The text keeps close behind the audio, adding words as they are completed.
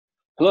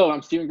Hello,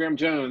 I'm Stephen Graham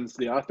Jones,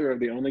 the author of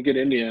The Only Good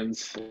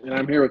Indians, and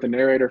I'm here with the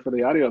narrator for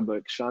the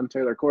audiobook, Shaun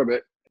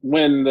Taylor-Corbett.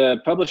 When the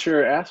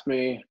publisher asked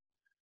me,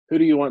 who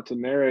do you want to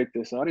narrate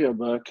this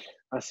audiobook?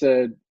 I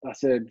said,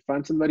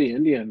 find somebody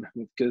Indian,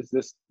 because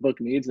this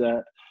book needs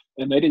that.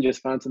 And they didn't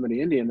just find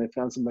somebody Indian, they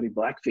found somebody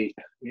Blackfeet,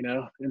 you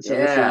know? And so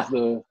This is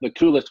the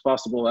coolest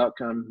possible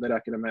outcome that I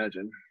could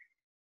imagine.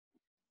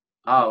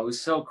 Oh, it was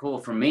so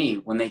cool for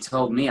me. When they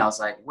told me, I was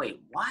like,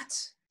 wait, what?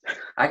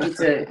 I get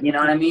to, you know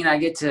what I mean? I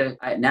get to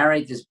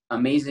narrate this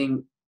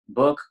amazing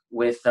book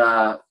with,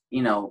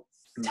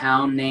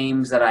 town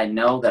names that I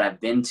know, that I've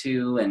been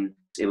to, and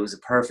it was a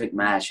perfect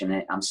match,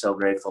 and I'm so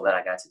grateful that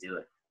I got to do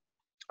it.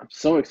 I'm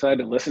so excited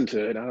to listen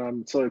to it.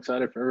 I'm so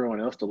excited for everyone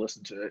else to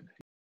listen to it.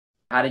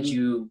 How did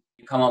you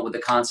come up with the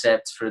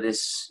concept for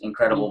this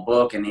incredible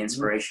book and the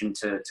inspiration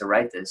to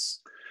write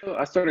this?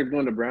 I started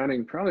going to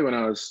Browning probably when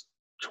I was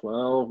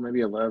 12,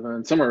 maybe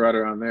 11, somewhere right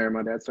around there.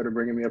 My dad started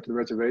bringing me up to the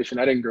reservation.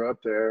 I didn't grow up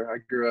there. I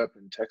grew up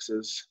in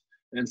Texas.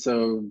 And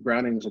so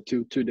Browning's a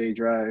two-day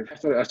drive.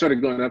 I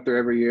started going up there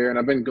every year, and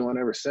I've been going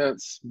ever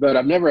since, but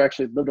I've never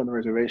actually lived on the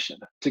reservation.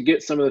 To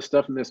get some of the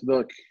stuff in this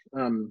book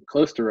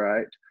close to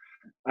right,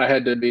 I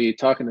had to be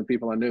talking to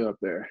people I knew up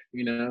there,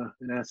 you know,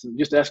 and asking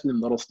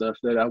them little stuff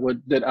that I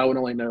would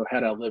only know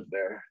had I lived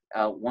there.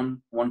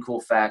 One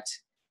cool fact.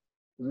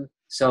 Mm-hmm.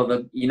 So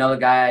the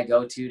guy I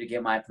go to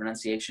get my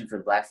pronunciation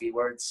for Blackfeet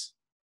words,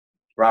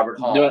 Robert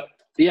Hall.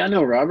 Yeah, I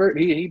know Robert.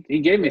 He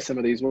gave me some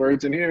of these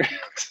words in here.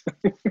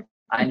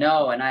 I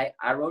know, and I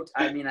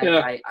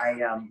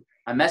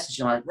messaged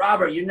him like,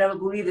 Robert, you never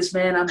believe this,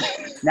 man. I'm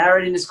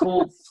narrating this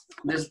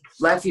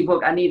Blackfeet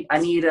book. I need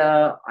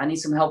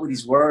some help with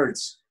these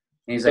words.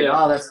 And he's like,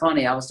 oh, that's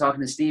funny. I was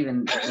talking to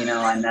Steven,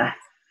 and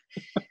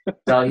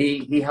so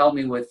he helped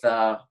me with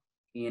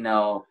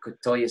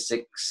Kutoya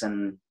 6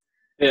 and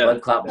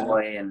Blood Clot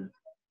Boy and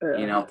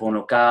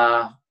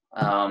Ponoka,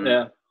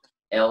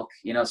 Elk.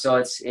 So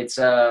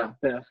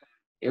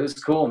it was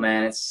cool,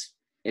 man.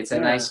 It's a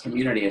nice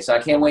community. So I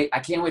can't wait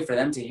for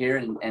them to hear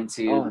and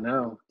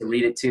to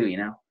read it too,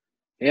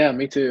 Yeah,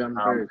 me too. I'm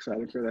very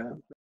excited for that.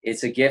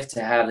 It's a gift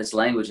to have this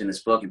language in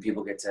this book, and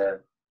people get to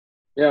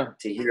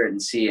hear it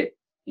and see it,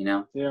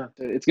 Yeah,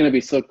 it's going to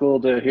be so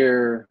cool to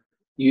hear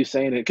you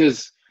saying it,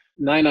 because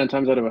 99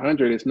 times out of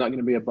 100, it's not going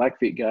to be a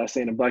Blackfeet guy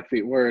saying a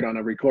Blackfeet word on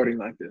a recording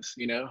like this,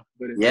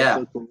 But it's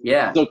so cool.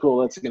 Yeah, so cool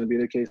that's going to be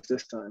the case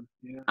this time.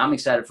 Yeah. I'm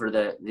excited for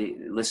the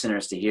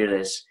listeners to hear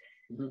this.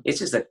 Mm-hmm. It's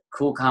just a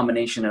cool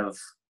combination of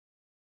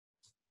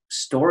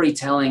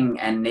storytelling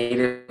and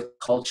native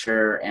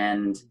culture,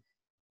 and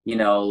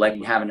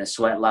like having a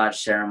sweat lodge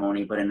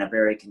ceremony, but in a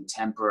very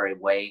contemporary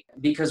way.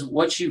 Because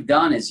what you've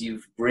done is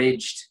you've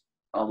bridged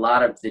a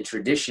lot of the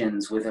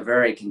traditions with a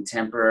very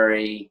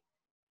contemporary,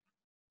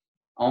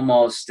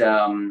 almost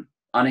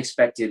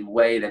unexpected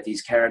way that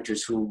these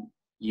characters, who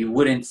you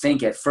wouldn't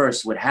think at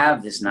first would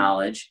have this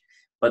knowledge,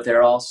 but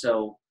they're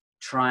also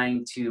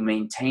trying to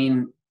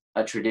maintain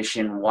a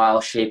tradition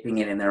while shaping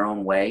it in their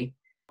own way.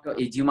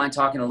 Do you mind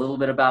talking a little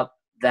bit about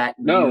that?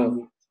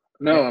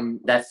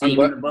 That theme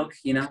in the book,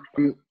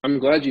 I'm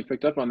glad you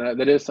picked up on that.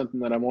 That is something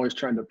that I'm always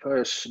trying to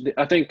push.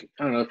 I don't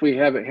know if we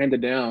have it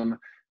handed down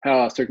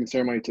how a certain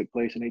ceremony took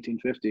place in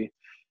 1850.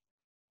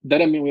 That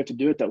doesn't mean we have to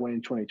do it that way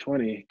in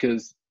 2020,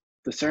 because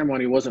the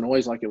ceremony wasn't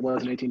always like it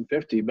was in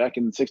 1850. Back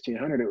in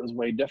 1600, it was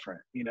way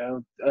different,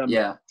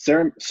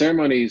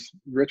 Ceremonies,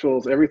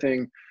 rituals,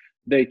 everything,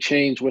 they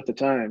change with the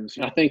times.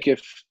 I think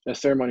if a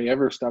ceremony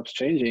ever stops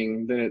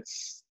changing, then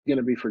it's going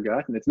to be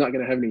forgotten. It's not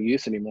going to have any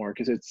use anymore,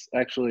 because it's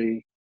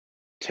actually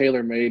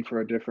tailor-made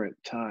for a different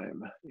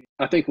time.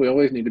 I think we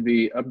always need to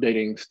be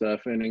updating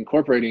stuff and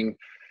incorporating,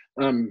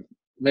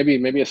 maybe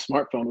a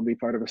smartphone will be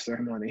part of a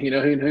ceremony.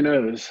 Who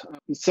knows?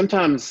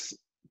 Sometimes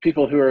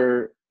people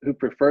who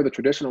prefer the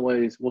traditional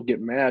ways will get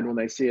mad when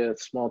they see a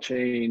small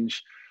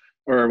change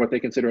or what they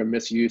consider a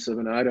misuse of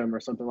an item or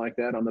something like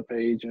that on the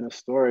page in a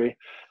story.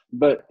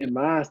 But in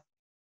my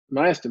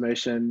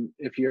estimation,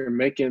 if you're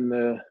making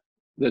the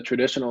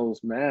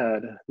traditionals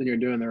mad, then you're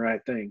doing the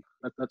right thing.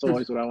 That's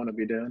always what I want to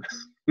be doing.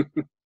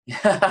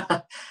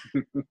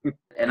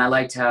 And I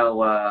liked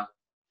how,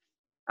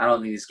 I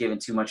don't think it's giving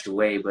too much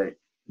away, but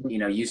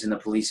using the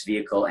police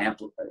vehicle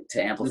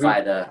to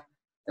amplify the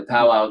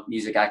powwow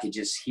music. I could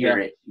just hear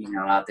it,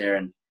 out there,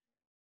 and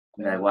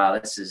be like, wow,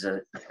 that's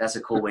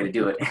a cool way to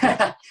do it.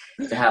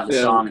 To have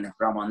the song and the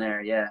drum on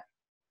there. Yeah,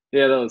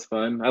 that was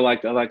fun. I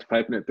liked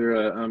piping it through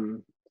a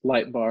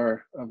light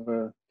bar of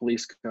a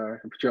police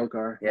car, a patrol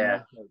car.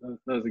 Yeah, that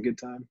was a good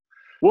time.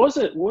 What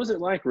was it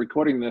like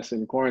recording this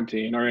in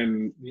quarantine, or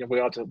we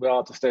all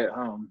had to stay at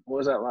home? What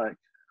was that like?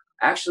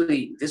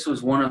 Actually, this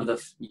was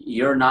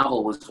your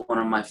novel was one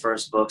of my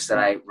first books that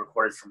I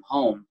recorded from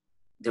home.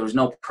 There was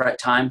no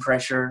time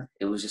pressure.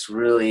 It was just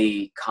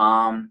really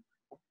calm,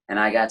 and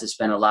I got to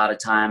spend a lot of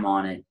time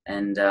on it,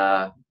 and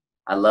I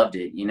loved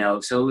it.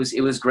 So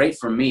it was great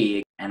for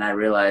me, and I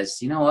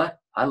realized, what?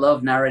 I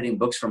love narrating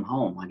books from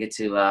home. I get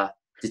to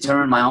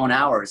determine my own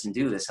hours and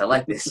do this. I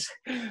like this.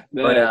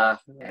 But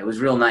it was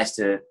real nice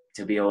to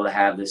be able to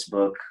have this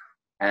book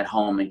at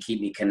home and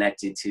keep me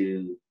connected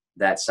to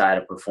that side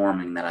of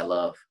performing that I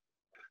love.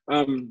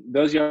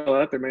 Those y'all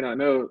out there may not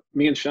know,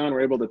 me and Shaun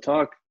were able to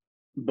talk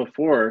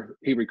before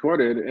he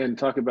recorded and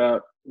talk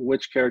about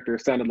which character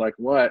sounded like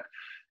what.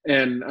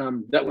 And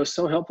that was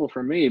so helpful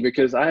for me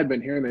because I had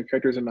been hearing the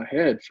characters in my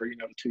head for,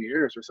 2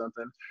 years or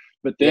something.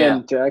 But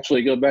then to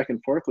actually go back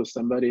and forth with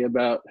somebody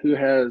about who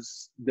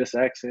has this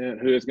accent,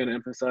 who is going to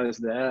emphasize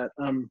that,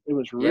 it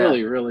was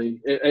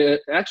really,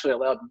 it actually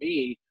allowed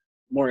me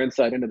more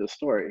insight into the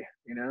story,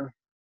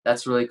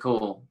 That's really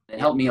cool. It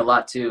helped me a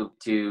lot too,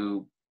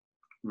 to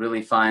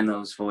really find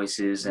those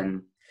voices.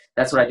 And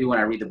that's what I do when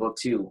I read the book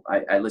too.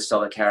 I list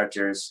all the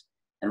characters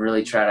and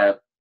really try to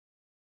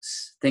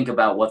think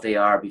about what they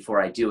are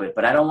before I do it.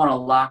 But I don't want to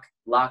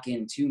lock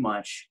in too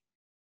much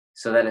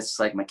so that it's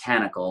like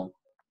mechanical.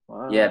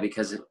 Wow. Yeah,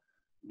 because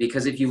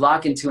if you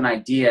lock into an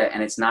idea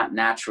and it's not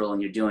natural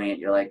and you're doing it,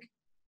 you're like,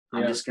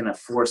 I'm just gonna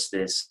force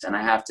this, and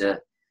I have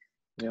to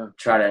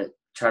try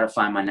to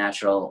find my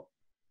natural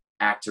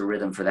actor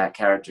rhythm for that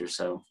character.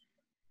 So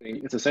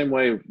it's the same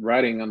way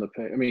writing on the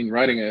page. I mean,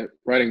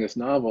 writing this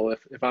novel,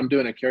 if I'm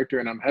doing a character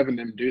and I'm having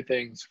them do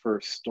things for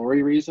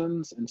story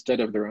reasons instead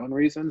of their own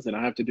reasons, then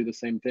I have to do the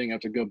same thing. I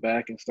have to go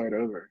back and start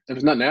over. If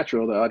it's not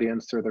natural, the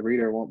audience or the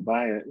reader won't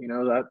buy it.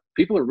 That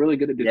people are really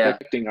good at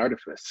detecting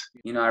artifice.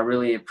 I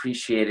really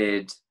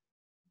appreciated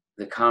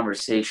the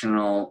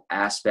conversational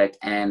aspect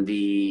and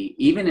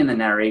even in the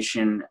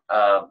narration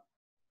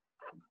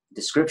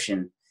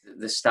description,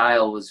 the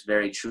style was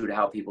very true to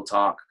how people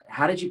talk.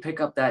 How did you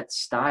pick up that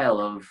style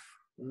of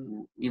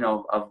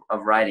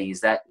writing?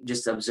 Is that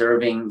just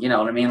observing,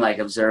 what I mean? Like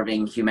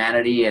observing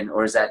humanity,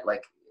 or is that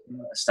like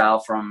a style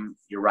from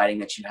your writing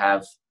that you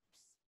have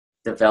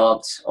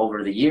developed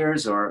over the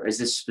years, or is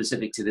this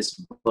specific to this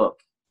book?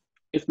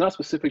 It's not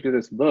specific to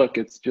this book.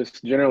 It's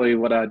just generally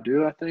what I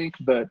do, I think,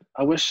 but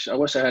I wish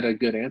I had a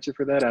good answer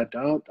for that. I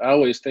don't. I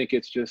always think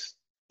it's just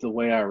the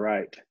way I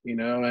write,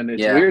 and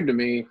it's weird to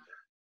me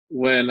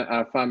when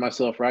I find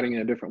myself writing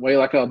in a different way.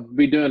 Like I'll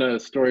be doing a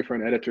story for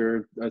an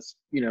editor that's,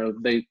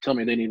 they tell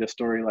me they need a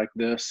story like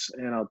this,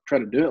 and I'll try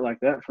to do it like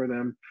that for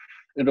them.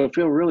 And it'll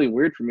feel really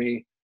weird for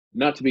me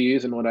not to be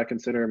using what I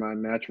consider my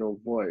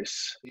natural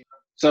voice.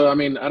 So, I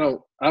mean, I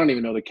don't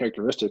even know the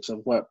characteristics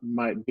of what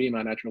might be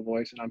my natural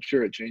voice. And I'm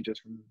sure it changes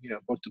from,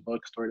 book to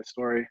book, story to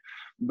story,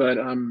 but,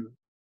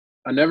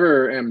 I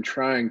never am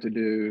trying to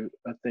do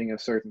a thing a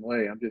certain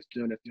way. I'm just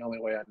doing it the only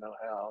way I know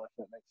how, if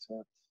that makes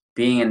sense.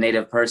 Being a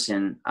native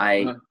person,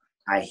 I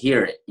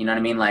hear it. You know what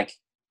I mean? Like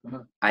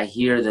I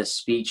hear the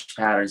speech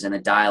patterns and the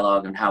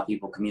dialogue and how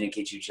people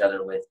communicate to each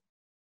other with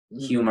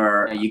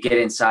humor. You get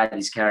inside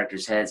these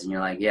characters' heads and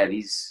you're like, yeah,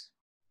 this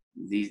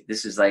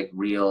is like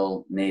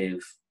real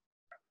native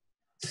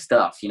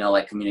stuff,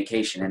 like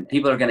communication. And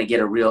people are going to get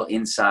a real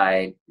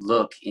inside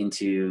look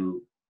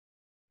into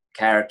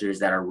characters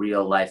that are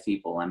real life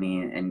people. I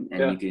mean,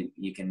 and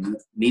you can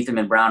meet them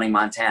in Browning,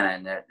 Montana,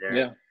 and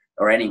they're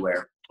or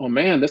anywhere. Oh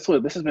man, this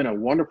has been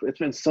it's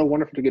been so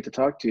wonderful to get to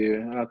talk to you.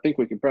 And I think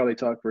we could probably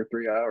talk for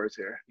 3 hours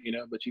here,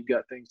 but you've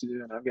got things to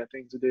do and I've got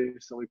things to do.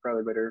 So we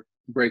probably better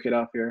break it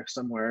off here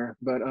somewhere.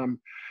 But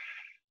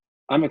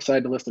I'm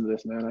excited to listen to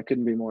this, man. I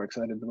couldn't be more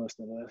excited to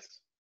listen to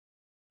this.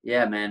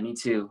 Yeah, man, me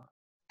too.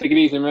 Take it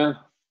easy, man.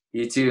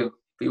 You too.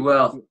 Be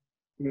well.